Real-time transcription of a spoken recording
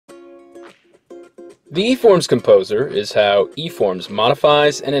The eFORMz composer is how eFORMz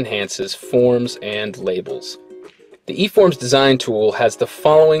modifies and enhances forms and labels. The eFORMz design tool has the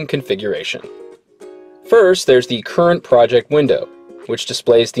following configuration. First, there's the current project window, which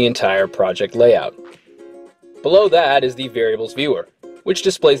displays the entire project layout. Below that is the variables viewer, which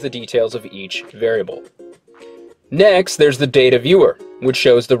displays the details of each variable. Next, there's the data viewer, which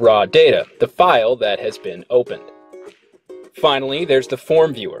shows the raw data, the file that has been opened. Finally, there's the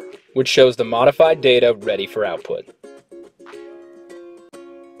form viewer, which shows the modified data ready for output.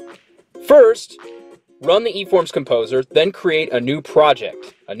 First, run the eFORMz composer, then create a new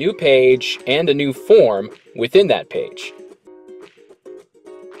project, a new page, and a new form within that page.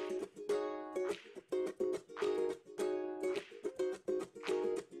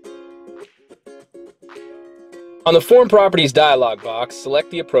 On the Form Properties dialog box, select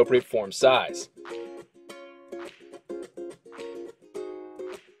the appropriate form size.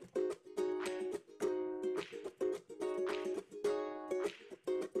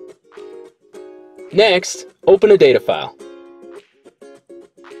 Next, open a data file.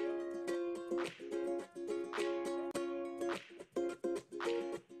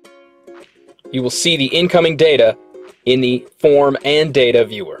 You will see the incoming data in the Form and Data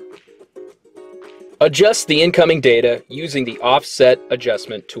viewer. Adjust the incoming data using the Offset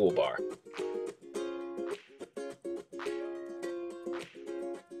Adjustment toolbar.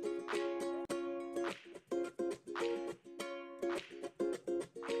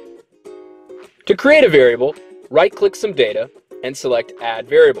 To create a variable, right-click some data and select Add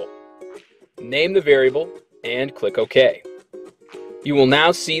Variable. Name the variable and click OK. You will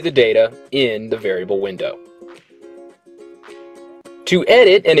now see the data in the variable window. To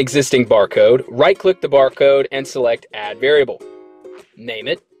edit an existing barcode, right-click the barcode and select Add Variable. Name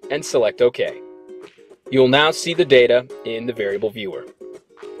it and select OK. You will now see the data in the variable viewer.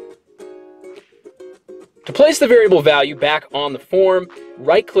 To place the variable value back on the form,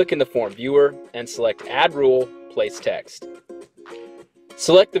 right-click in the form viewer and select Add Rule, Place Text.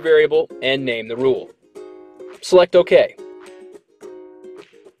 Select the variable and name the rule. Select OK.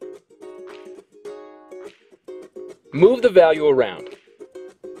 Move the value around.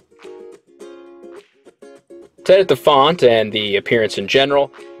 To edit the font and the appearance in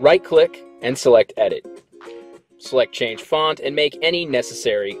general, right-click and select Edit. Select Change Font and make any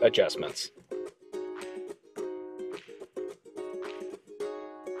necessary adjustments.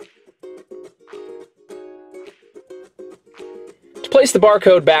 To place the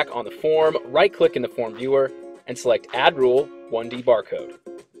barcode back on the form, right-click in the form viewer and select Add Rule, 1D Barcode.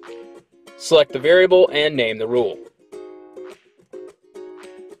 Select the variable and name the rule.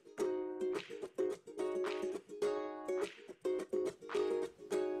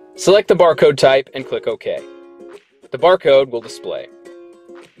 Select the barcode type and click OK. The barcode will display.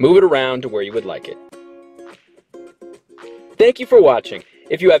 Move it around to where you would like it. Thank you for watching.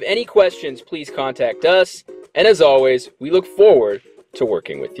 If you have any questions, please contact us. And as always, we look forward to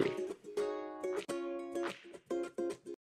working with you.